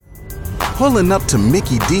Pulling up to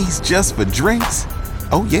Mickey D's just for drinks?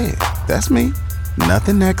 Oh yeah, that's me.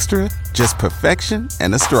 Nothing extra, just perfection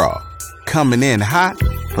and a straw. Coming in hot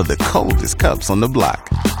for the coldest cups on the block.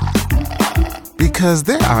 Because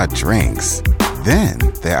there are drinks. Then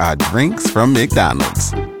there are drinks from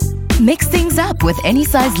McDonald's. Mix things up with any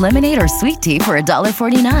size lemonade or sweet tea for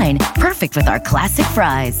 $1.49. Perfect with our classic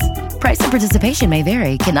fries. Price and participation may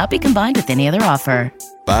vary. Cannot be combined with any other offer.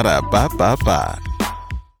 Ba-da-ba-ba-ba.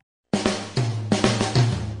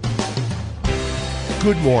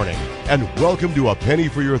 Good morning, and welcome to A Penny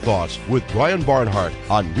for Your Thoughts with Brian Barnhart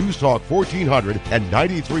on News Talk 1400 and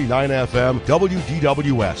 93.9 FM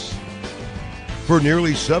WDWS. For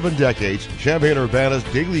nearly 7 decades, Champaign-Urbana's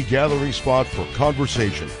daily gathering spot for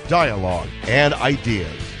conversation, dialogue, and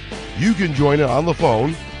ideas. You can join in on the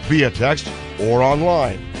phone, via text, or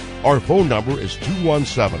online. Our phone number is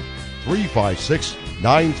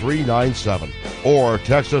 217-356-9397. Or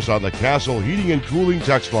text us on the Castle Heating and Cooling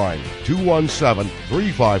text line,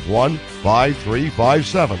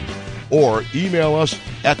 217-351-5357. Or email us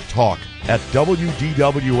at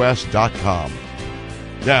talk@wdws.com.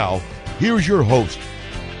 Now, here's your host,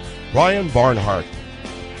 Brian Barnhart.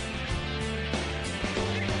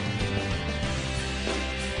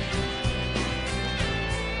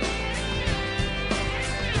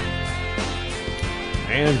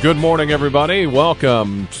 And good morning, everybody.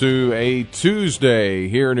 Welcome to a Tuesday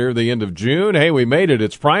here near the end of June. Hey, we made it.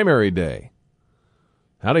 It's primary day.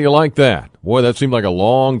 How do you like that? Boy, that seemed like a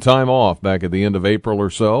long time off back at the end of April or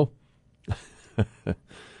so.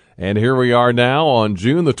 And here we are now on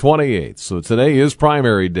June the 28th. So today is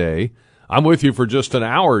primary day. I'm with you for just an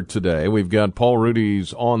hour today. We've got Paul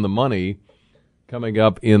Rudy's On the Money coming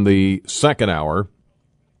up in the second hour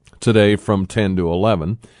today from 10 to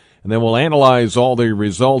 11. And then we'll analyze all the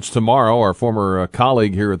results tomorrow. Our former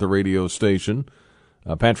colleague here at the radio station,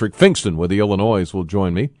 Patrick Finkston with the Illinois, will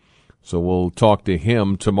join me. So we'll talk to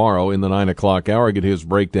him tomorrow in the 9 o'clock hour, get his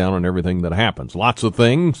breakdown on everything that happens. Lots of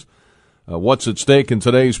things. What's at stake in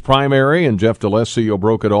today's primary, and Jeff DeLessio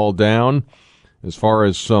broke it all down as far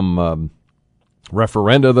as some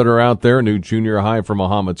referenda that are out there, new junior high for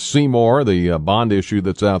Muhammad Seymour, the bond issue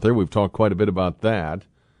that's out there. We've talked quite a bit about that.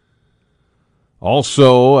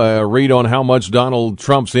 Also, read on how much Donald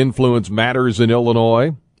Trump's influence matters in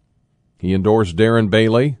Illinois. He endorsed Darren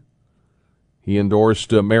Bailey. He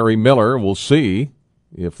endorsed Mary Miller. We'll see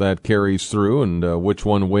if that carries through and which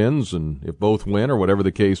one wins and if both win or whatever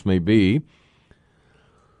the case may be.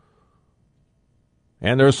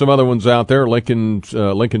 And there's some other ones out there.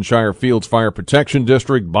 Lincolnshire Fields Fire Protection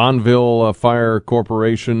District, Bonneville Fire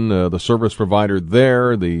Corporation, the service provider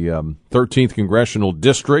there, the 13th Congressional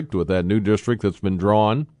District with that new district that's been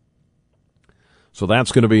drawn. So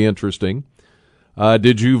that's going to be interesting.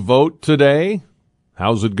 Did you vote today?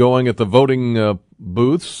 How's it going at the voting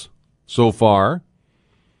booths so far?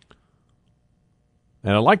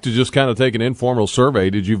 And I'd like to just kind of take an informal survey.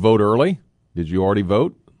 Did you vote early? Did you already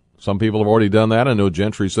vote? Some people have already done that. I know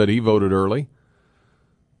Gentry said he voted early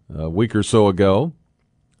a week or so ago.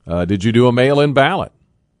 Did you do a mail-in ballot?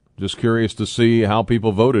 Just curious to see how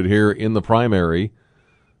people voted here in the primary,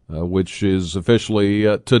 which is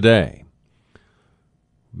officially today.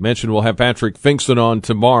 Mentioned we'll have Patrick Finkston on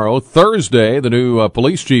tomorrow. Thursday, the new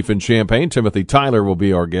police chief in Champaign, Timothy Tyler, will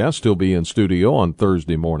be our guest. He'll be in studio on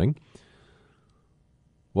Thursday morning.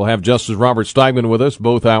 We'll have Justice Robert Steigman with us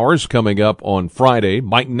both hours coming up on Friday.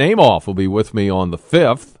 Mike Namoff will be with me on the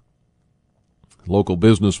 5th, local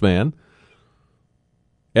businessman.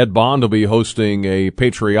 Ed Bond will be hosting a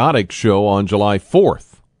patriotic show on July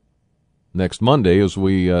 4th, next Monday as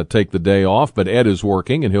we take the day off, but Ed is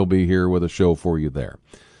working and he'll be here with a show for you there.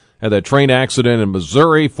 Had that train accident in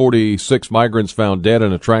Missouri, 46 migrants found dead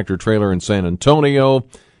in a tractor trailer in San Antonio.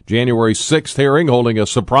 January 6th hearing, holding a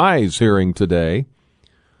surprise hearing today.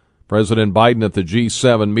 President Biden at the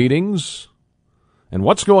G7 meetings. And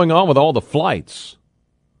what's going on with all the flights?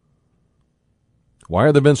 Why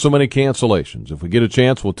have there been so many cancellations? If we get a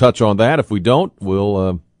chance, we'll touch on that. If we don't,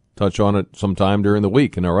 we'll touch on it sometime during the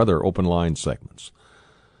week in our other open line segments.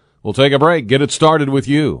 We'll take a break, get it started with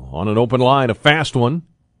you on an open line, a fast one,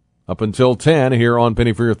 up until 10 here on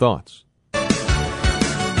Penny for Your Thoughts.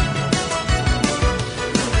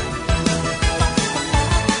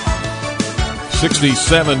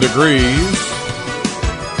 67 degrees.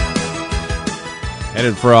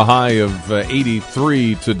 Headed for a high of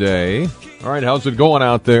 83 today. All right, how's it going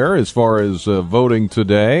out there as far as voting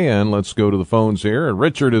today? And let's go to the phones here. And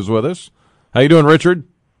Richard is with us. How you doing, Richard?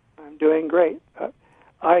 I'm doing great.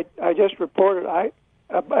 I just reported at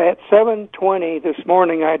 7:20 this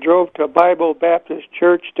morning I drove to Bible Baptist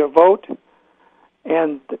Church to vote,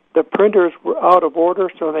 and the printers were out of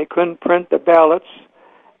order, so they couldn't print the ballots.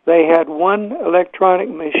 They had one electronic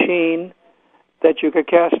machine that you could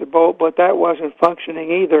cast a vote, but that wasn't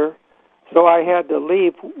functioning either, so I had to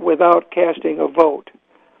leave without casting a vote.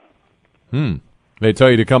 They tell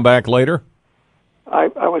you to come back later? I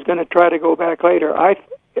was going to try to go back later. I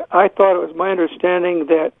thought it was my understanding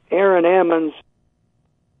that Aaron Ammons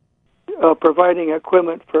providing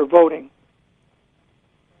equipment for voting.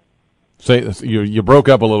 Say you broke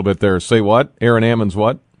up a little bit there. Say what? Aaron Ammons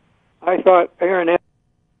what? I thought Aaron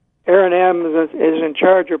Ammons is in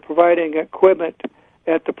charge of providing equipment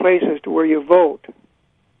at the places to where you vote.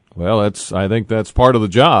 Well, I think that's part of the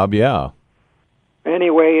job, yeah.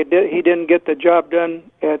 Anyway, he didn't get the job done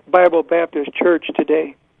at Bible Baptist Church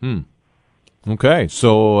today. Okay,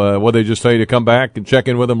 so what they just tell you to come back and check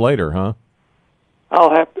in with him later, huh?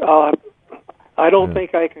 I don't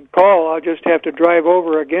think I can call. I'll just have to drive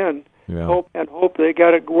over again. Yeah. Hope they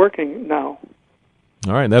got it working now.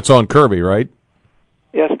 All right, that's on Kirby, right?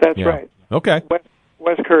 Yes, that's right. Okay.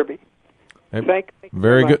 West Kirby. Hey, Thank you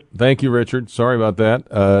very much. good. Thank you, Richard. Sorry about that.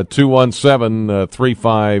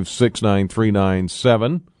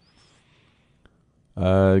 217-356-9397.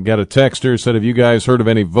 Got a text here, said, have you guys heard of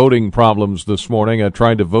any voting problems this morning? I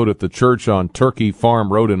tried to vote at the church on Turkey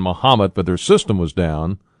Farm Road in Mahomet, but their system was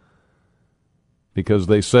down because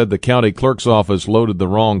they said the county clerk's office loaded the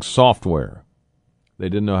wrong software. They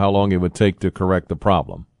didn't know how long it would take to correct the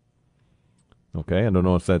problem. Okay, I don't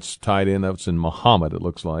know if that's tied in. That's in Mahomet, it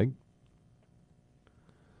looks like.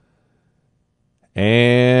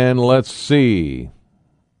 And let's see.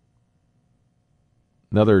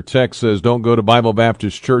 Another text says, don't go to Bible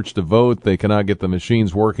Baptist Church to vote. They cannot get the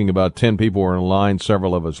machines working. About 10 people were in line.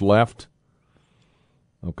 Several of us left.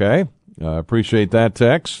 Okay. Appreciate that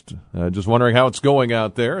text. Just wondering how it's going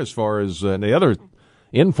out there as far as the other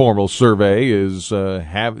informal survey is,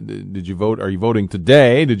 did you vote? Are you voting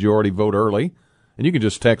today? Did you already vote early? And you can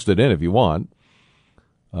just text it in if you want.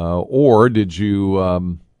 Or did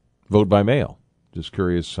you vote by mail? Just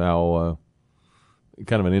curious how,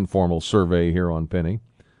 kind of an informal survey here on Penny.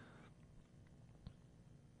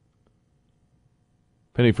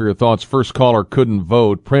 Penny, for your thoughts, first caller couldn't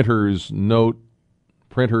vote. Printers not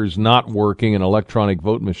working, and electronic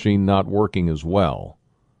vote machine not working as well,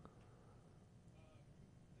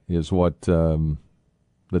 is what the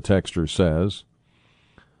texter says.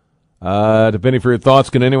 To Penny, for your thoughts,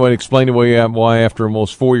 can anyone explain to me why after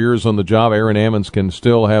almost 4 years on the job, Aaron Ammons can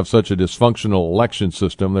still have such a dysfunctional election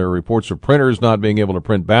system? There are reports of printers not being able to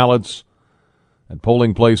print ballots at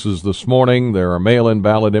polling places this morning. There are mail-in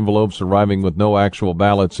ballot envelopes arriving with no actual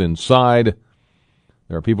ballots inside.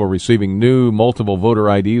 There are people receiving new multiple voter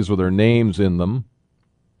IDs with their names in them.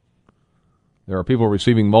 There are people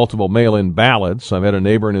receiving multiple mail-in ballots. I've had a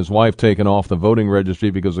neighbor and his wife taken off the voting registry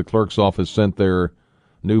because the clerk's office sent their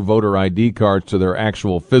new voter ID cards to their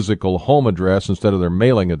actual physical home address instead of their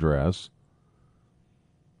mailing address.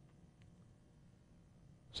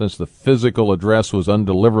 Since the physical address was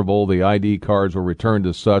undeliverable, the ID cards were returned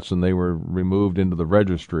as such and they were removed from the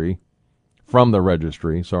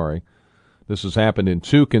registry. This has happened in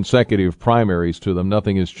 2 consecutive primaries to them.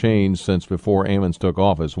 Nothing has changed since before Ammons took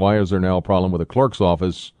office. Why is there now a problem with the clerk's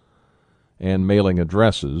office and mailing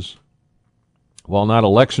addresses? While not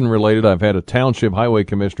election-related, I've had a township highway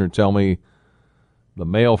commissioner tell me the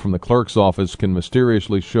mail from the clerk's office can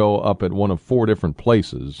mysteriously show up at one of 4 different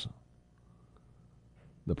places.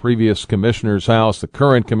 The previous commissioner's house, the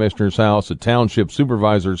current commissioner's house, the township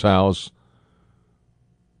supervisor's house,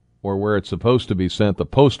 or where it's supposed to be sent, the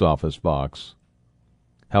post office box.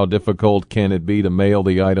 How difficult can it be to mail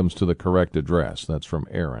the items to the correct address? That's from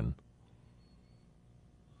Aaron.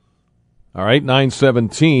 All right,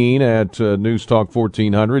 9:17 at News Talk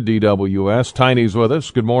 1400 DWS. Tiny's with us.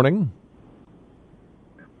 Good morning.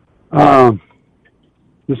 The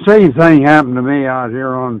same thing happened to me out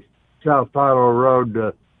here on South Philo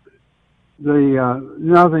Road.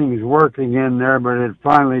 Nothing's working in there, but it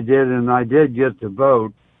finally did, and I did get to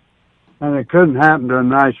vote. And it couldn't happen to a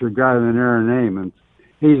nicer guy than Aaron Ammons.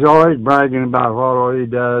 He's always bragging about what all he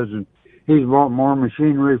does, and he's bought more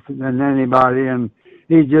machinery than anybody, and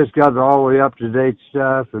he just got all the way up-to-date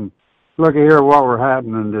stuff, and look at here what we're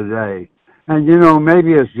happening today. And,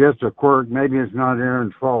 maybe it's just a quirk. Maybe it's not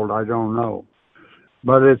Aaron's fault. I don't know.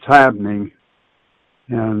 But it's happening.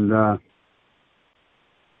 And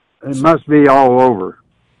it must be all over.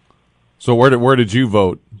 So where did you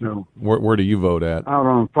vote? No. Where do you vote at? Out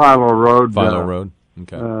on Philo Road. Philo Road?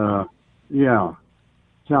 Okay. Yeah.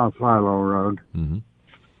 South Philo Road. Mm-hmm.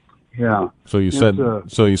 Yeah. So you said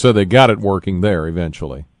they got it working there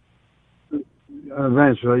eventually.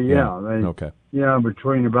 Eventually, yeah. Okay. yeah,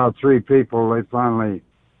 between about 3 people,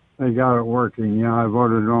 they got it working. Yeah, I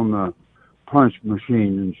voted on the punch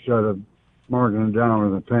machine instead of marking it down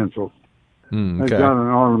with a pencil. Okay. They've got an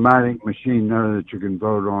automatic machine there that you can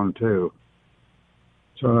vote on too.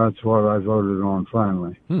 So that's what I voted on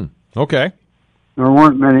finally. Okay. There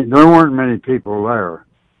weren't many people there.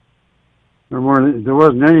 There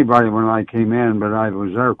wasn't anybody when I came in, but I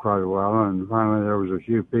was there quite a while, and finally there was a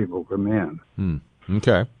few people come in.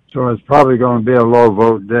 Okay. So it's probably going to be a low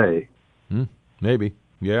vote day. Maybe.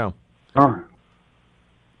 Yeah. All right.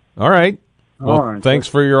 All right. Well, All right. thanks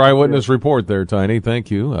for your eyewitness report there, Tiny.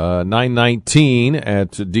 Thank you. 9:19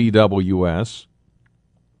 at DWS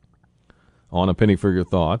on A Penny for Your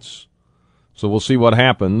Thoughts. So we'll see what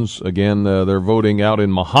happens. Again, they're voting out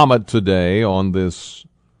in Mahomet today on this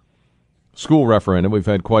school referendum. We've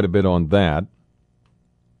had quite a bit on that.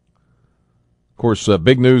 Of course,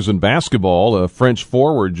 big news in basketball. A French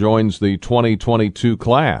forward joins the 2022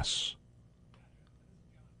 class.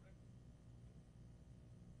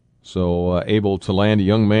 So able to land a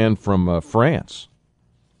young man from France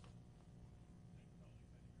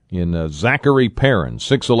in Zachary Perrin,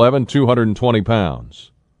 6'11", 220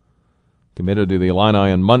 pounds. Committed to the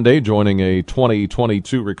Illini on Monday, joining a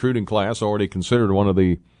 2022 recruiting class already considered one of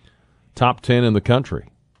the top 10 in the country.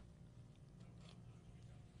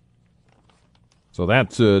 So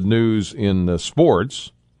that's news in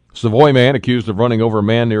sports. Savoy man accused of running over a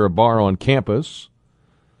man near a bar on campus.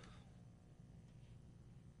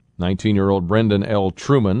 19-year-old Brendan L.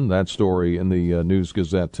 Truman, that story in the News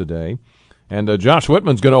Gazette today. And Josh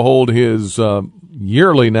Whitman's going to hold his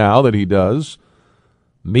yearly now that he does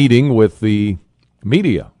meeting with the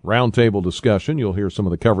media, roundtable discussion. You'll hear some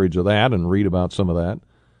of the coverage of that and read about some of that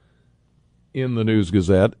in the News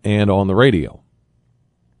Gazette and on the radio.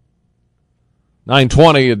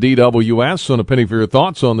 9:20 at DWS on A Penny for Your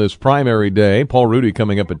Thoughts on this primary day. Paul Rudy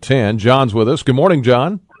coming up at 10. John's with us. Good morning,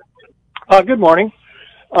 John. Good morning.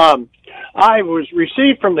 I was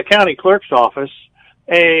received from the county clerk's office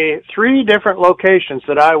 3 different locations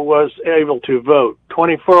that I was able to vote: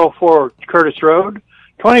 2404 Curtis Road,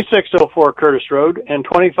 2604 Curtis Road, and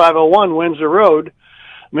 2501 Windsor Road.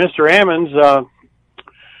 Mr. Ammons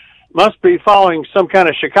must be following some kind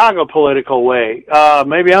of Chicago political way.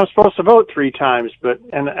 Maybe I'm supposed to vote 3 times,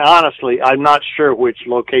 and honestly, I'm not sure which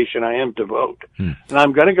location I am to vote. And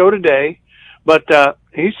I'm going to go today, but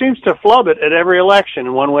he seems to flub it at every election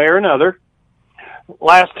in one way or another.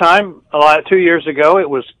 Last time, 2 years ago, it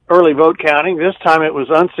was early vote counting. This time it was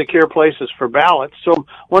unsecure places for ballots. So I'm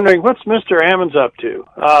wondering, what's Mr. Ammons up to?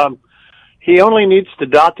 He only needs to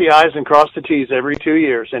dot the I's and cross the T's every 2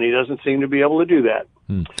 years, and he doesn't seem to be able to do that.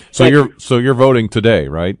 So you're voting today,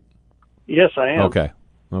 right? Yes, I am. Okay.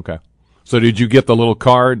 So did you get the little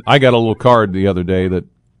card? I got a little card the other day that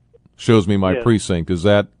shows me my precinct. Is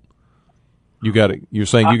that you're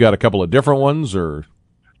saying you got a couple of different ones, or?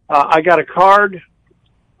 I got a card,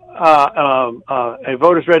 a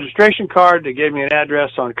voter's registration card that gave me an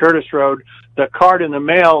address on Curtis Road, the card in the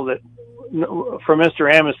mail that for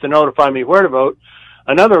Mr. Ammons to notify me where to vote,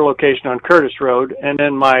 another location on Curtis Road, and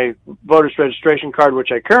then my voter's registration card,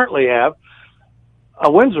 which I currently have,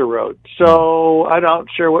 a Windsor Road. So I'm not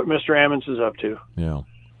sure what Mr. Ammons is up to. Yeah.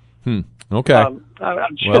 Okay. I'm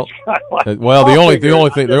just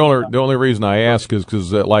the only reason I ask is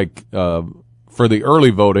because for the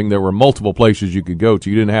early voting, there were multiple places you could go to.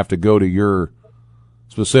 You didn't have to go to your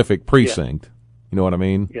specific precinct. Yes. You know what I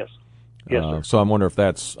mean? Yes. Yes, sir. So I'm wondering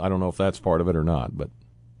I don't know if that's part of it or not, but.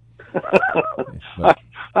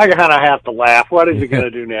 I kind of have to laugh. What is he going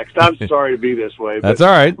to do next? I'm sorry to be this way. That's all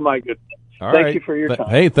right. My good. Thank you for your time.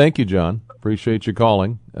 Hey, thank you, John. Appreciate you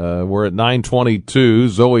calling. We're at 9:22.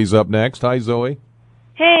 Zoe's up next. Hi, Zoe.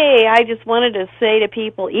 Hey, I just wanted to say to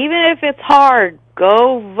people, even if it's hard,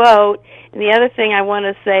 go vote. And the other thing I want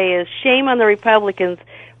to say is shame on the Republicans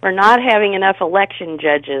for not having enough election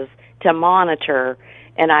judges to monitor.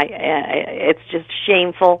 And it's just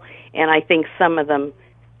shameful. And I think some of them,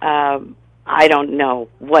 I don't know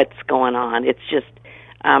what's going on. It's just,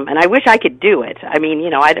 and I wish I could do it. I mean,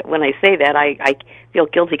 when I say that, I feel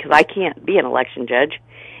guilty because I can't be an election judge.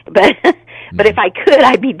 But but if I could,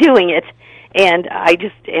 I'd be doing it. And I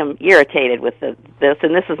just am irritated with this,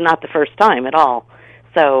 and this is not the first time at all.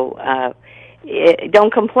 So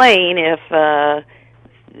don't complain if the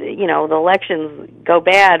elections go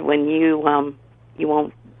bad when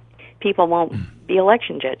people won't be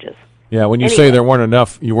election judges. Yeah, when you say there weren't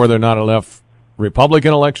enough, were there not enough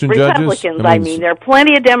Republican election judges? Republicans, I mean, there are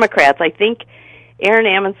plenty of Democrats. I think Aaron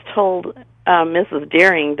Ammons told Mrs.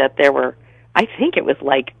 Deering that there were, I think it was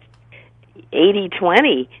like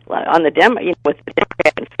 80-20 on the Demo, with the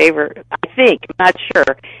Democrat in favor. I think. I'm not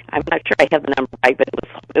sure. I have the number right, but it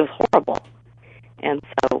was horrible. And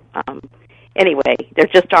so, anyway, there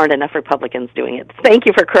just aren't enough Republicans doing it. Thank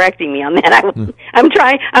you for correcting me on that. I'm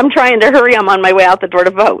trying to hurry. I'm on my way out the door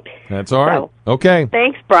to vote. That's all right. So, okay.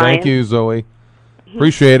 Thanks, Brian. Thank you, Zoe.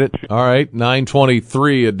 Appreciate it. All right,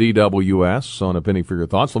 9:23 at DWS on A Penny for Your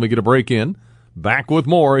Thoughts. Let me get a break in. Back with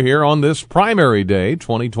more here on this primary day,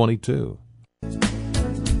 2022.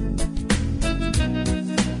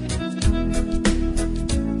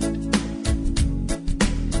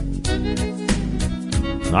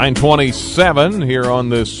 9:27 here on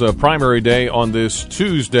this primary day on this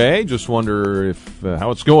Tuesday. Just wonder if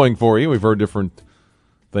how it's going for you. We've heard different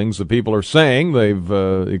things that people are saying they've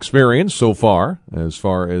experienced so far as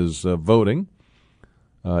voting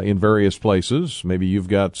in various places. Maybe you've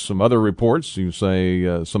got some other reports. You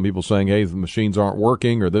say some people saying, hey, the machines aren't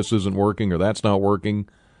working, or this isn't working, or that's not working.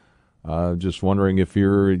 Just wondering if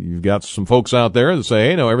you've got some folks out there that say,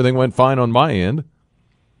 hey, no, everything went fine on my end.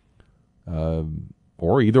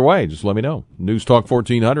 Or either way, just let me know. News Talk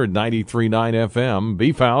 1400, 93.9 FM,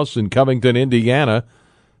 Beef House in Covington, Indiana.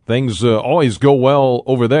 Things always go well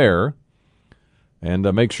over there.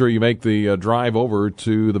 And make sure you make the drive over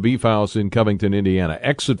to the Beef House in Covington, Indiana.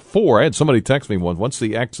 Exit 4, I had somebody text me once, what's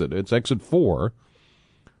the exit? It's exit 4.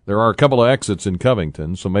 There are a couple of exits in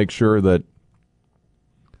Covington, so make sure that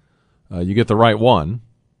you get the right one.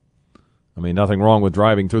 I mean, nothing wrong with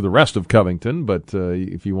driving through the rest of Covington, but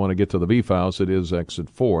if you want to get to the Beef House, it is exit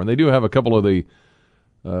 4. And they do have a couple of the,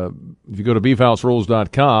 if you go to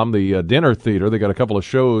beefhouserules.com, the dinner theater, they got a couple of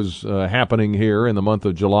shows happening here in the month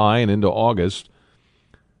of July and into August.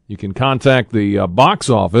 You can contact the box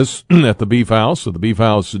office at the Beef House, or the Beef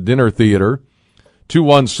House Dinner Theater,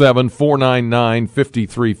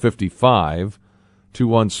 217-499-5355,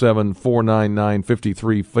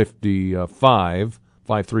 217-499-5355.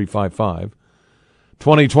 5355.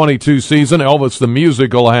 2022 season, Elvis the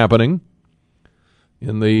Musical happening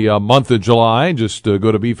in the month of July. Just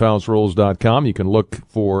go to beefhouserules.com. You can look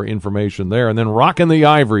for information there. And then Rockin' the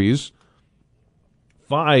Ivories,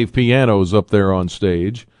 5 pianos up there on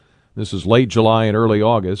stage. This is late July and early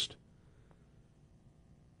August.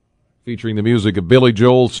 Featuring the music of Billy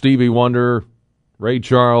Joel, Stevie Wonder, Ray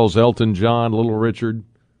Charles, Elton John, Little Richard,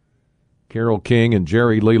 Carole King, and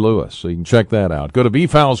Jerry Lee Lewis. So you can check that out. Go to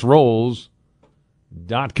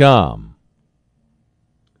beefhouserolls.com.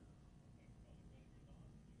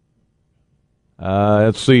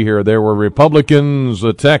 Let's see here. There were Republicans,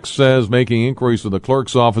 a text says, making inquiries to the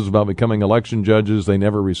clerk's office about becoming election judges. They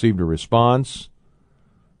never received a response.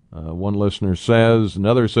 One listener says.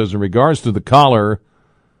 Another says, in regards to the caller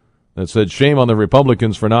that said, shame on the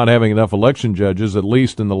Republicans for not having enough election judges, at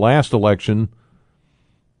least in the last election.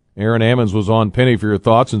 Aaron Ammons was on Penny for Your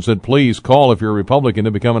Thoughts and said, please call if you're a Republican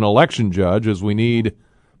to become an election judge, as we need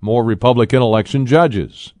more Republican election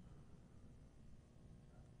judges.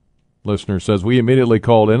 Listener says, we immediately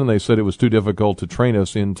called in and they said it was too difficult to train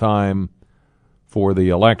us in time for the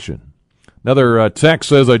election. Another text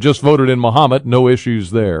says, I just voted in Mahomet, no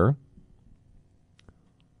issues there.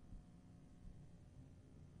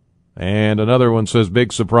 And another one says,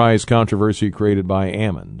 big surprise controversy created by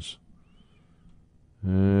Ammons.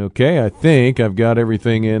 Okay, I think I've got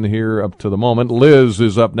everything in here up to the moment. Liz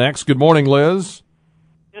is up next. Good morning, Liz.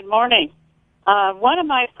 Good morning. One of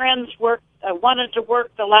my friends wanted to work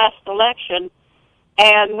the last election,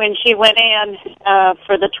 and when she went in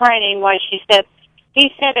for the training, he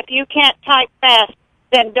said, if you can't type fast,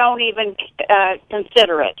 then don't even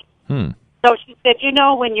consider it. So she said,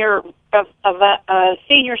 when you're a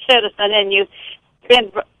senior citizen and you've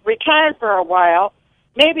been retired for a while,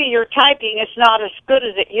 maybe your typing is not as good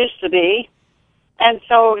as it used to be. And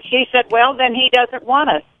so she said, well, then he doesn't want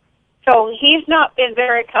us. So he's not been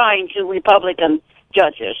very kind to Republican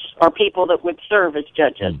judges or people that would serve as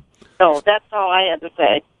judges. So that's all I had to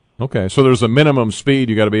say. Okay, so there's a minimum speed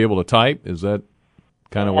you got to be able to type? Is that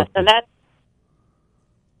kind of what? And that's...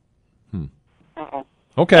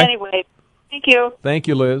 Okay. Anyway, thank you. Thank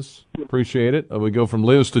you, Liz. Appreciate it. We go from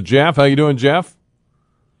Liz to Jeff. How you doing, Jeff?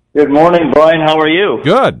 Good morning, Brian. How are you?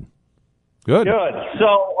 Good. So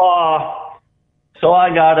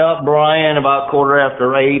I got up, Brian, about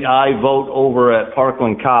 8:15. I vote over at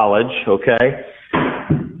Parkland College, okay?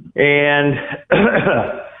 And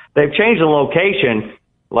they've changed the location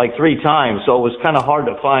like 3 times, so it was kind of hard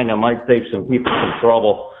to find. I might save some people some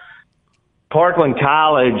trouble. Parkland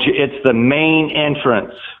College, it's the main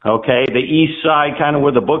entrance, okay? The east side, kind of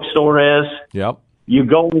where the bookstore is. Yep. You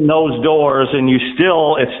go in those doors and it's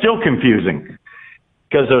still confusing.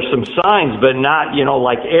 because there's some signs, but not,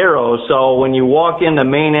 like arrows. So when you walk in the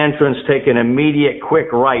main entrance, take an immediate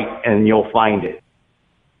quick right, and you'll find it.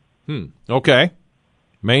 Okay.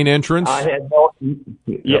 Main entrance? I had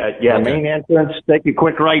main entrance, take a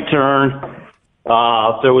quick right turn.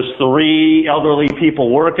 There was 3 elderly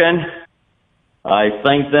people working. I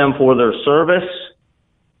thanked them for their service.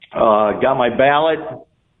 Got my ballot.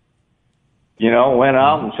 Went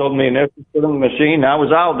out and showed me an initial for the machine. I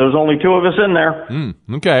was out. There's only 2 of us in there.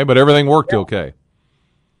 Okay, but everything worked okay.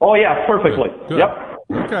 Oh, yeah, perfectly. Good. Yep.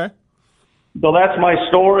 Okay. So that's my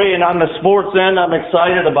story, and on the sports end, I'm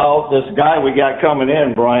excited about this guy we got coming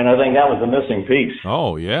in, Brian. I think that was the missing piece.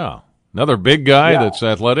 Oh, yeah. Another big guy that's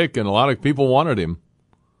athletic, and a lot of people wanted him.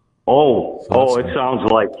 It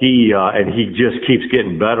sounds like he just keeps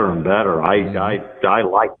getting better and better. I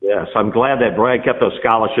like this. I'm glad that Brad kept those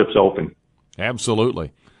scholarships open.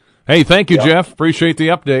 Absolutely. Hey, thank you, Jeff. Appreciate the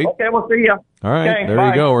update. Okay, we'll see you. All right, okay, there bye.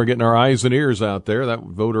 you go. We're getting our eyes and ears out there. That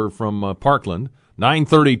voter from Parkland.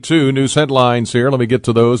 9:32 news headlines here. Let me get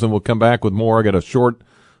to those, and we'll come back with more. I got a short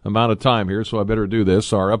amount of time here, so I better do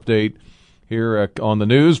this. Our update here on the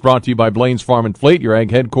news brought to you by Blaine's Farm and Fleet, your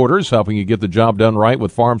ag headquarters, helping you get the job done right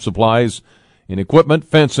with farm supplies and equipment,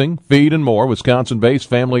 fencing, feed, and more. Wisconsin-based,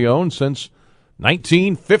 family-owned since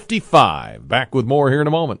 1955. Back with more here in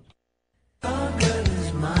a moment.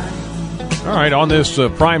 All right, on this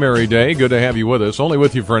primary day, good to have you with us. Only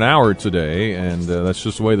with you for an hour today, and that's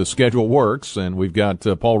just the way the schedule works. And we've got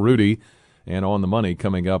Paul Rudy and On the Money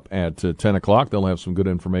coming up at 10 o'clock. They'll have some good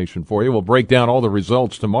information for you. We'll break down all the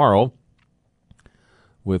results tomorrow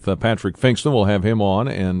with Patrick Finkston. We'll have him on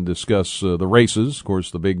and discuss the races. Of course,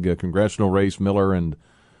 the big congressional race, Miller and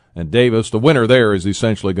Davis. The winner there is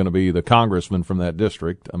essentially going to be the congressman from that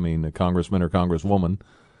district. I mean, the congressman or congresswoman,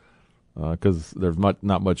 because there's not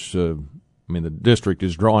much the district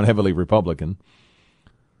is drawn heavily Republican.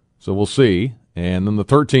 So we'll see. And then the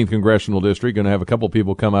 13th Congressional District, going to have a couple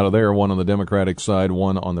people come out of there, one on the Democratic side,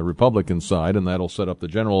 one on the Republican side, and that'll set up the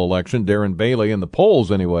general election. Darren Bailey, in the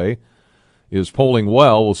polls anyway, is polling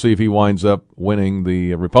well. We'll see if he winds up winning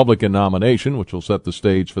the Republican nomination, which will set the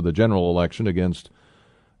stage for the general election against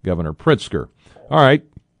Governor Pritzker. All right,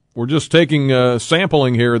 we're just taking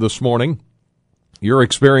sampling here this morning. Your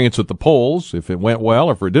experience at the polls, if it went well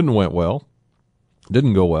or if it didn't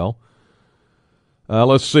go well.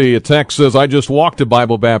 Let's see. A text says, I just walked to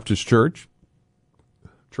Bible Baptist Church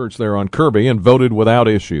there on Kirby, and voted without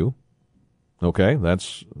issue. Okay,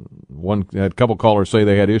 that's one. Had a couple callers say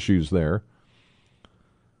they had issues there.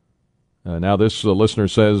 Now this listener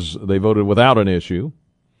says they voted without an issue.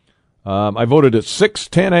 I voted at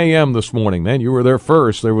 6:10 a.m. this morning. Man, you were there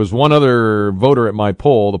first. There was one other voter at my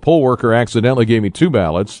poll. The poll worker accidentally gave me 2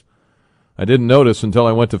 ballots. I didn't notice until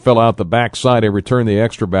I went to fill out the back side. I returned the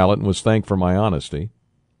extra ballot and was thanked for my honesty.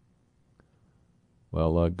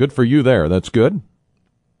 Well, good for you there. That's good.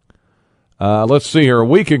 Let's see here. A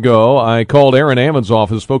week ago, I called Aaron Ammons'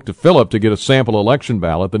 office, spoke to Philip to get a sample election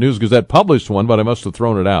ballot. The News Gazette published one, but I must have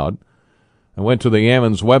thrown it out. I went to the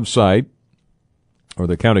Ammons website, or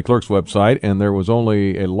the county clerk's website, and there was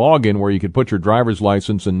only a login where you could put your driver's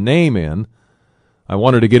license and name in. I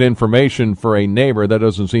wanted to get information for a neighbor. That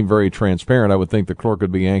doesn't seem very transparent. I would think the clerk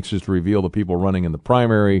would be anxious to reveal the people running in the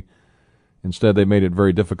primary. Instead, they made it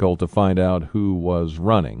very difficult to find out who was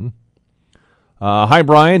running. Hi,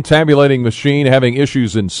 Brian. Tabulating machine having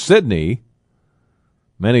issues in Sydney.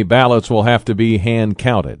 Many ballots will have to be hand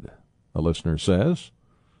counted, a listener says.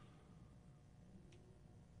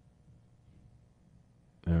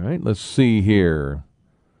 All right, let's see here.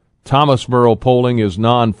 Thomasboro polling is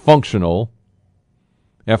non-functional.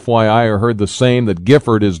 FYI, I heard the same that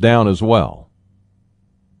Gifford is down as well.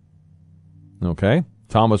 Okay,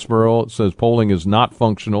 Thomasboro says polling is not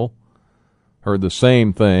functional. Heard the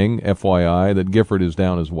same thing, FYI, that Gifford is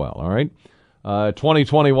down as well. All right.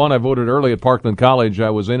 2021, I voted early at Parkland College.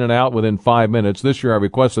 I was in and out within 5 minutes. This year, I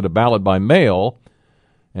requested a ballot by mail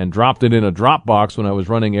and dropped it in a drop box when I was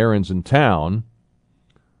running errands in town.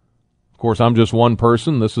 Of course, I'm just one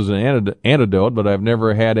person. This is an antidote, but I've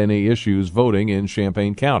never had any issues voting in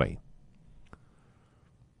Champaign County.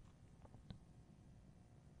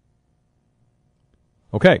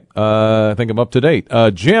 Okay, I think I'm up to date.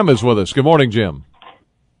 Jim is with us. Good morning, Jim.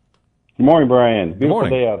 Good morning, Brian. Beautiful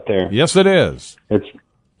morning. Day out there. Yes, it is. It's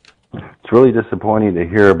really disappointing to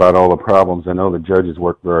hear about all the problems. I know the judges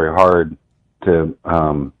work very hard to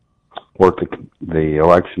work the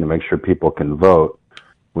election to make sure people can vote.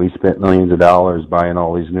 We spent millions of dollars buying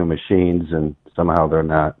all these new machines, and somehow they're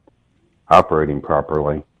not operating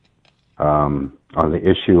properly. On the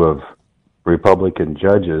issue of Republican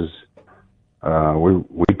judges,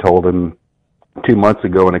 we told them 2 months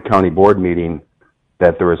ago in a county board meeting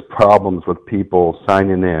that there was problems with people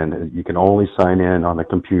signing in. You can only sign in on a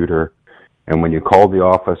computer, and when you called the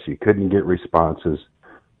office, you couldn't get responses.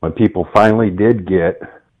 When people finally did get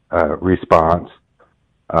a response,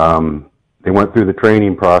 they went through the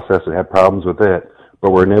training process and had problems with it,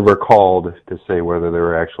 but were never called to say whether they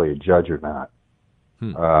were actually a judge or not.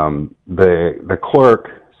 The clerk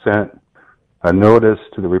sent a notice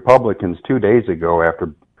to the Republicans 2 days ago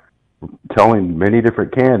after telling many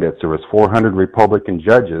different candidates there was 400 Republican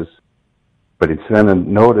judges, but he sent a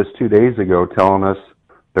notice 2 days ago telling us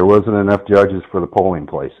there wasn't enough judges for the polling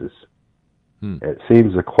places. It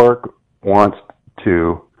seems the clerk wants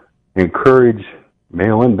to encourage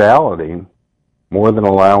mail-in balloting more than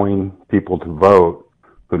allowing people to vote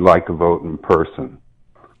who'd like to vote in person.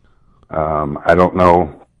 I don't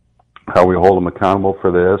know how we hold them accountable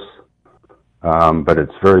for this, but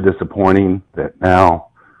it's very disappointing that now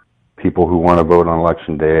people who want to vote on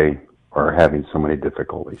Election Day are having so many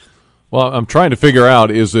difficulties. Well, I'm trying to figure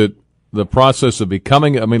out, is it the process of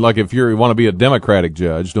becoming, I mean, like if you want to be a Democratic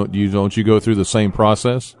judge, don't you go through the same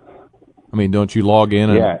process? I mean, don't you log in?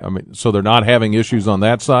 Yeah. I mean, so they're not having issues on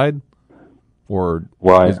that side? Or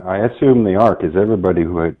I assume they are, because everybody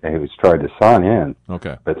who's tried to sign in.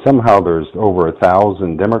 Okay. But somehow there's over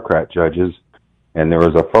 1,000 Democrat judges, and there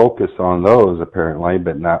was a focus on those apparently,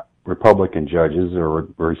 but not Republican judges or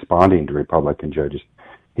responding to Republican judges.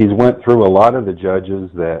 He's went through a lot of the judges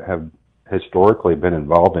that have historically been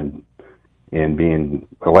involved in being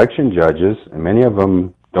election judges, and many of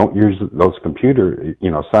them don't use those computer,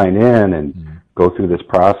 sign in and go through this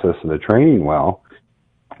process of the training well.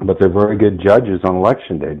 But they're very good judges on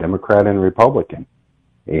Election Day, Democrat and Republican.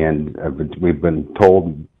 And we've been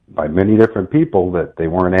told by many different people that they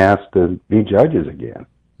weren't asked to be judges again.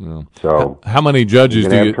 Yeah. So how many judges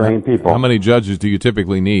train people. How many judges do you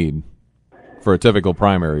typically need for a typical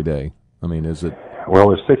primary day? I mean, is it? Well,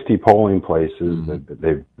 there's 60 polling places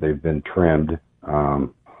that they've been trimmed.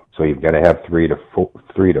 So you've got to have 3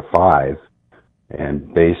 to 5,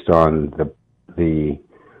 and based on the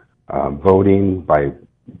voting by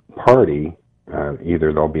party,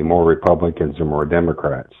 either there'll be more Republicans or more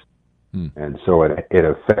Democrats, and so it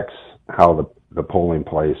affects how the polling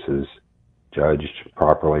place is judged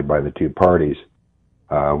properly by the two parties.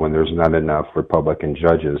 When there's not enough Republican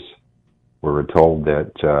judges, we were told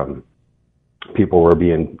that people were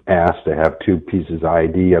being asked to have 2 pieces of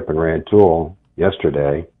ID up in Rantoul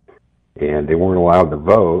yesterday, and they weren't allowed to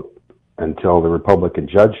vote until the Republican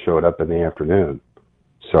judge showed up in the afternoon.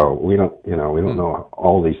 So we don't know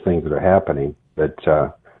all these things that are happening, but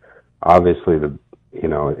obviously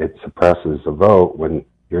it suppresses the vote when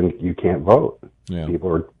you can't vote. Yeah.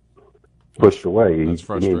 People are pushed away. That's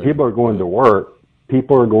frustrating. People are going to work.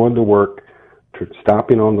 People are going to work,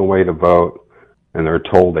 stopping on the way to vote, and they're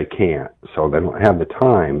told they can't. So they don't have the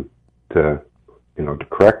time to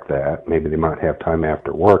correct that. Maybe they might have time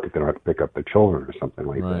after work if they don't have to pick up their children or something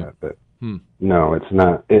like that. But no, it's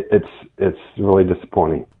not. It's really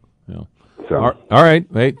disappointing. Yeah. So all right.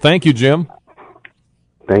 Hey, thank you, Jim.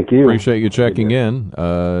 Thank you. Appreciate you checking in.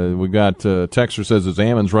 We got Texter says it's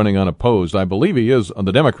Ammons running unopposed. I believe he is on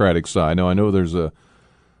the Democratic side. Now, I know there's a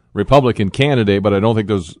Republican candidate, but I don't think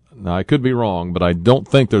there's – now, I could be wrong, but I don't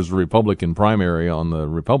think there's a Republican primary on the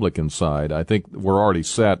Republican side. I think we're already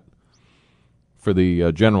set for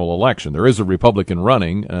the general election. There is a Republican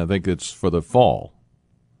running, and I think it's for the fall.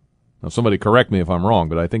 Now, somebody correct me if I'm wrong,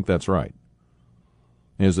 but I think that's right.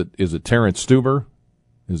 Is it Terrence Stuber?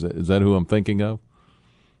 Is that who I'm thinking of?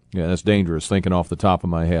 Yeah, that's dangerous, thinking off the top of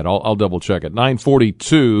my head. I'll double-check it.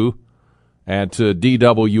 9:42 at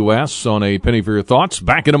DWS on a Penny for Your Thoughts.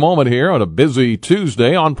 Back in a moment here on a busy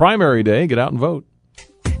Tuesday on primary day. Get out and vote.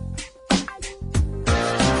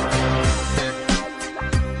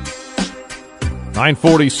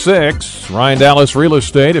 $9:46, Ryan Dallas Real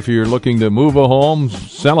Estate. If you're looking to move a home,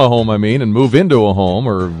 sell a home, and move into a home,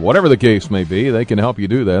 or whatever the case may be, they can help you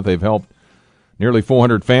do that. They've helped nearly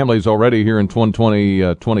 400 families already here in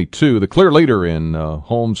 2022. The clear leader in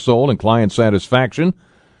homes sold and client satisfaction.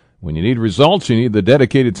 When you need results, you need the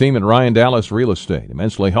dedicated team at Ryan Dallas Real Estate.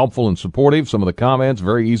 Immensely helpful and supportive. Some of the comments,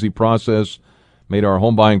 very easy process, made our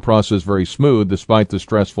home buying process very smooth despite the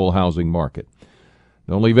stressful housing market.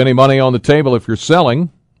 Don't leave any money on the table if you're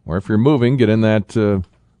selling, or if you're moving, get in that,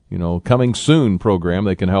 coming soon program.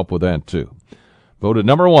 They can help with that too. Voted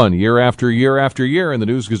number 1 year after year after year in the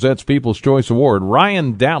News Gazette's People's Choice Award.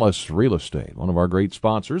 Ryan Dallas Real Estate, one of our great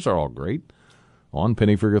sponsors, are all great on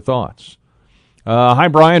Penny for Your Thoughts. Hi,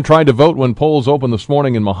 Brian. Tried to vote when polls opened this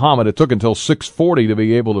morning in Mahomet. It took until 6:40 to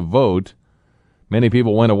be able to vote. Many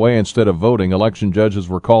people went away instead of voting. Election judges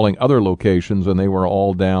were calling other locations, and they were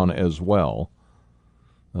all down as well,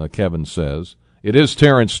 Kevin says. It is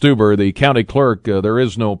Terrence Stuber, the county clerk. There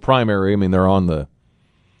is no primary. I mean,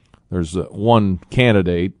 there's one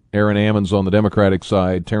candidate. Aaron Ammons on the Democratic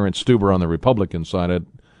side, Terrence Stuber on the Republican side. I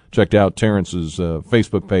checked out Terrence's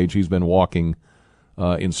Facebook page. He's been walking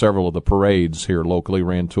in several of the parades here locally,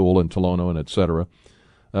 Rantoul and Tolono and et cetera.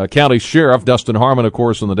 County Sheriff Dustin Harmon, of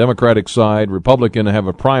course, on the Democratic side. Republican have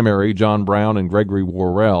a primary, John Brown and Gregory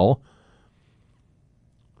Worrell.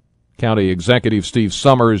 County Executive Steve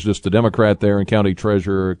Summers, just a Democrat there, and County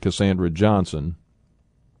Treasurer Cassandra Johnson.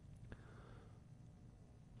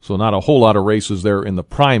 So not a whole lot of races there in the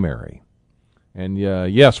primary. And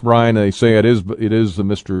yes, Brian, they say it is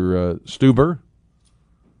Mr. Stuber,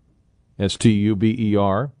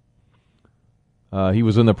 Stuber. He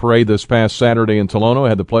was in the parade this past Saturday in Tolono. I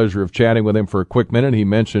had the pleasure of chatting with him for a quick minute. He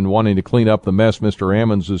mentioned wanting to clean up the mess Mr.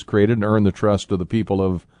 Ammons has created and earn the trust of the people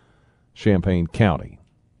of Champaign County.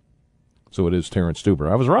 So it is Terrence Stuber.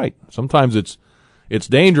 I was right. Sometimes it's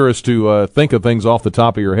dangerous to think of things off the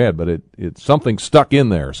top of your head, but it's something stuck in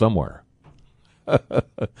there somewhere,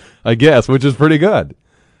 I guess, which is pretty good.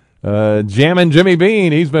 Jammin' Jimmy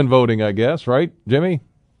Bean, he's been voting, I guess, right, Jimmy?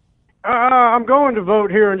 I'm going to vote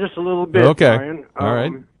here in just a little bit, okay. Brian. All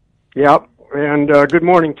right. Yep, and good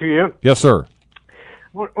morning to you. Yes, sir.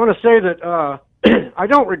 I want to say that I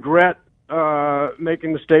don't regret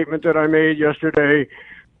making the statement that I made yesterday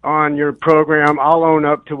on your program. I'll own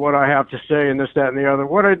up to what I have to say and this, that, and the other.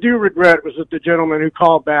 What I do regret was that the gentleman who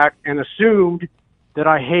called back and assumed that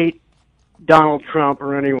I hate Donald Trump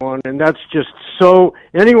or anyone, and that's just so.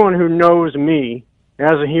 Anyone who knows me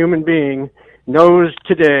as a human being knows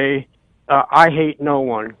today I hate no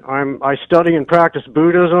one. I study and practice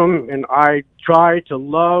Buddhism, and I try to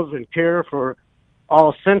love and care for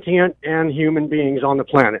all sentient and human beings on the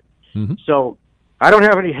planet. Mm-hmm. So I don't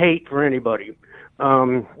have any hate for anybody.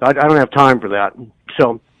 I don't have time for that.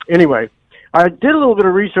 So anyway, I did a little bit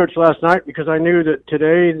of research last night because I knew that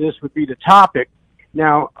today this would be the topic.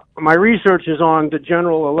 Now, my research is on the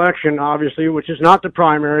general election, obviously, which is not the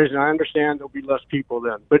primaries, and I understand there'll be less people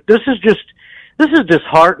then. But this is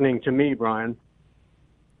disheartening to me, Brian.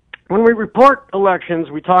 When we report elections,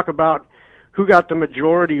 we talk about who got the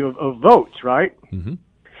majority of votes, right? Mm-hmm.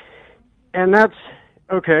 And that's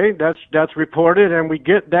okay. That's reported, and we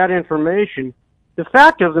get that information. The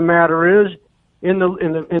fact of the matter is, in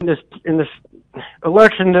this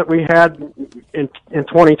election that we had in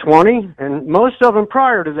 2020, and most of them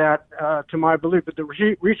prior to that, to my belief, but the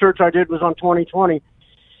research I did was on 2020,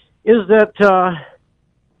 is that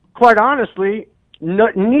quite honestly,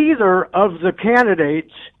 neither of the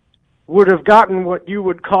candidates would have gotten what you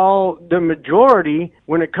would call the majority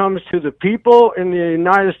when it comes to the people in the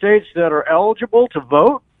United States that are eligible to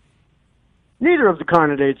vote. Neither of the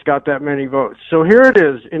candidates got that many votes. So here it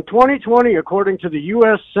is. In 2020, according to the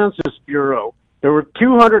U.S. Census Bureau, there were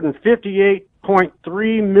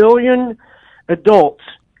 258.3 million adults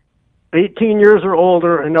 18 years or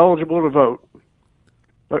older and eligible to vote.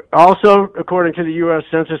 But also, according to the U.S.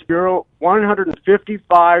 Census Bureau,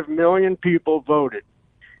 155 million people voted.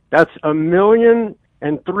 That's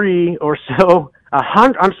 1,000,003 or so.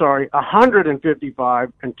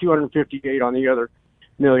 155 and 258 on the other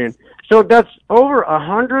million. So that's over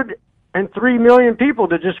 103 million people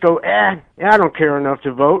that just go, I don't care enough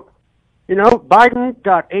to vote. You know, Biden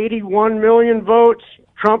got 81 million votes.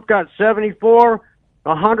 Trump got 74.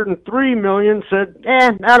 103 million said,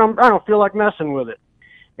 I don't feel like messing with it.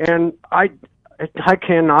 And I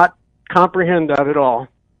cannot comprehend that at all.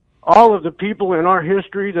 All of the people in our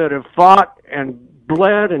history that have fought and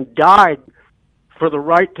bled and died for the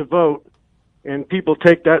right to vote, and people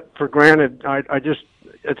take that for granted.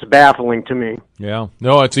 It's baffling to me. Yeah.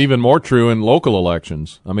 No, it's even more true in local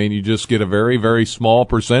elections. I mean, you just get a very, very small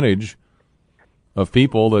percentage of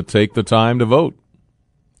people that take the time to vote.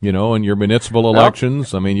 You know, in your municipal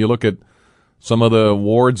elections, I mean, you look at some of the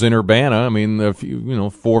wards in Urbana, I mean,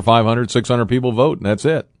 400, 500, 600 people vote, and that's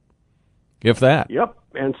it. If that. Yep.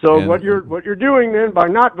 And so what you're doing then by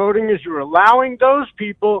not voting is you're allowing those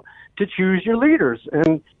people to choose your leaders.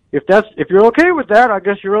 And if you're okay with that, I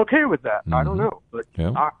guess you're okay with that. Mm-hmm. I don't know, but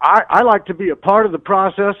yeah. I like to be a part of the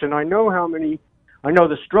process, and I know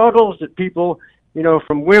the struggles that people,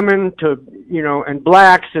 from women to, and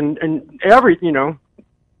blacks and every,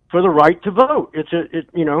 for the right to vote.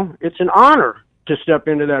 It's an honor to step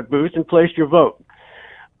into that booth and place your vote.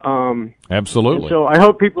 Absolutely. So I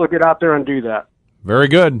hope people will get out there and do that. Very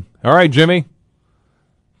good. All right, Jimmy.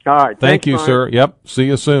 All right. Thank you, Brian. sir. Yep. See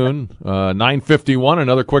you soon. 9:51.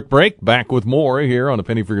 Another quick break. Back with more here on A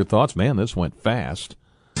Penny for Your Thoughts. Man, this went fast.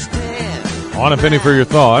 On A Penny for Your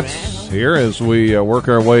Thoughts here as we work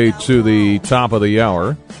our way to the top of the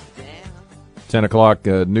hour. 10 o'clock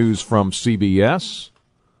news from CBS.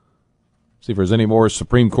 See if there's any more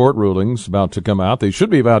Supreme Court rulings about to come out. They should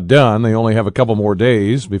be about done. They only have a couple more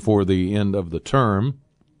days before the end of the term.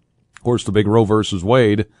 Of course, the big Roe versus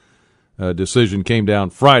Wade decision came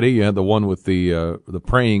down Friday. You had the one with the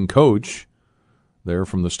praying coach there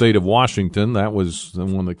from the state of Washington. That was the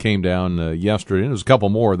one that came down yesterday. And there's a couple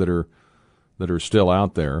more that are still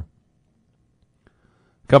out there.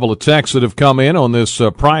 A couple of texts that have come in on this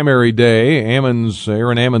primary day. Aaron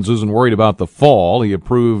Ammons isn't worried about the fall. He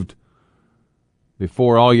approved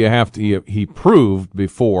before all you have to. He proved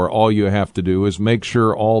before all you have to do is make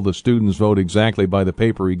sure all the students vote exactly by the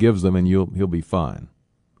paper he gives them, and he'll be fine.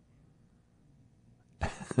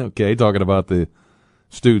 Okay, talking about the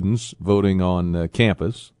students voting on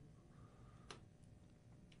campus.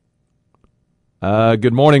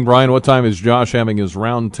 Good morning, Brian. What time is Josh having his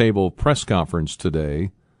roundtable press conference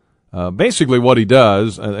today? Basically what he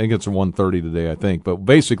does, I think it's at 1:30 today, I think, but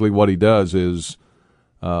basically what he does is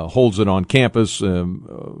holds it on campus. The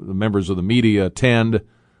members of the media attend.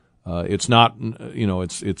 It's not,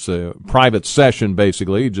 it's a private session,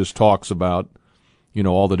 basically. He just talks about,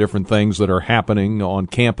 all the different things that are happening on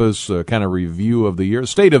campus, kind of review of the year,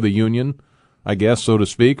 State of the Union, I guess, so to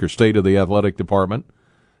speak, or State of the Athletic Department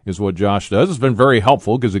is what Josh does. It's been very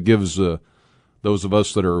helpful because it gives those of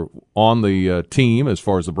us that are on the team, as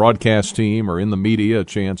far as the broadcast team or in the media, a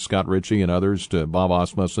chance, Scott Ritchie and others, to Bob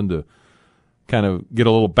Osmussen, to kind of get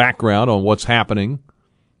a little background on what's happening.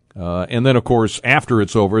 And then, of course, after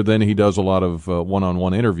it's over, then he does a lot of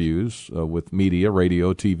one-on-one interviews with media,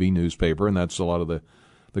 radio, TV, newspaper, and that's a lot of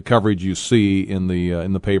the coverage you see in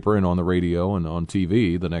the paper and on the radio and on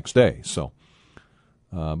TV the next day. So,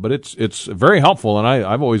 but it's very helpful, and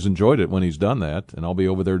I've always enjoyed it when he's done that, and I'll be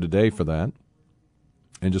over there today for that,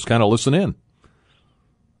 and just kind of listen in.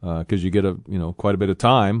 Because you get quite a bit of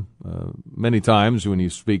time. Many times when you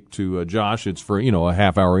speak to Josh, it's for a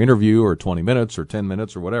half-hour interview or 20 minutes or 10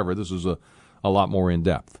 minutes or whatever. This is a lot more in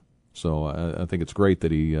depth. So I think it's great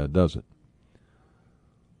that he does it.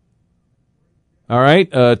 All right,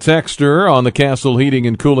 texter on the Castle Heating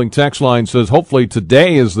and Cooling text line says, hopefully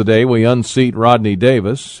today is the day we unseat Rodney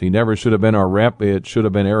Davis. He never should have been our rep. It should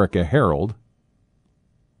have been Erica Harold.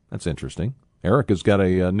 That's interesting. Erica's got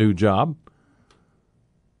a new job.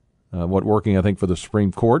 Working, I think, for the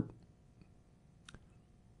Supreme Court.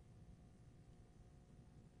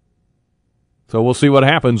 So we'll see what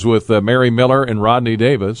happens with Mary Miller and Rodney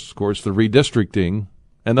Davis. Of course, the redistricting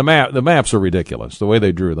and the maps are ridiculous, the way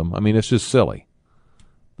they drew them. I mean, it's just silly,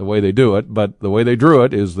 the way they do it. But the way they drew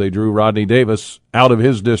it is they drew Rodney Davis out of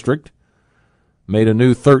his district, made a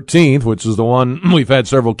new 13th, which is the one we've had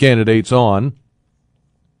several candidates on,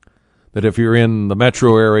 that if you're in the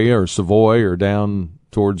metro area or Savoy or down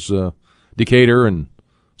towards Decatur and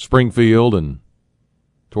Springfield and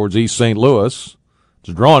towards East St. Louis,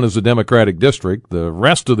 it's drawn as a Democratic district. The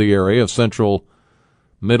rest of the area, central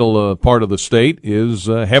middle part of the state, is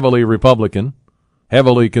heavily Republican,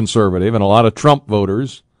 heavily conservative, and a lot of Trump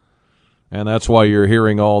voters. And that's why you're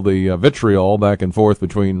hearing all the vitriol back and forth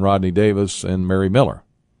between Rodney Davis and Mary Miller,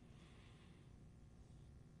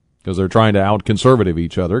 because they're trying to out-conservative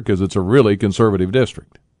each other because it's a really conservative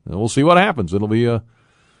district. And we'll see what happens. It'll be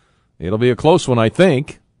a close one, I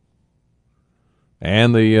think.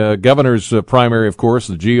 And the governor's primary, of course,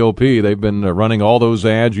 the GOP, they've been running all those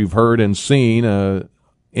ads you've heard and seen,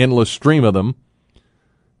 endless stream of them.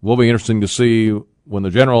 Will be interesting to see when the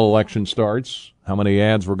general election starts, how many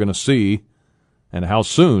ads we're going to see and how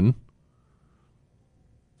soon.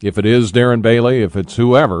 If it is Darren Bailey, if it's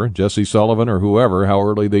whoever, Jesse Sullivan or whoever, how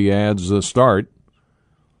early the ads start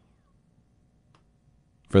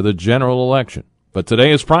for the general election. But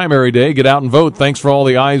today is primary day. Get out and vote. Thanks for all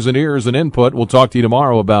the eyes and ears and input. We'll talk to you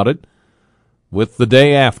tomorrow about it with The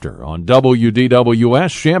Day After on WDWS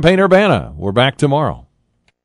Champaign-Urbana. We're back tomorrow.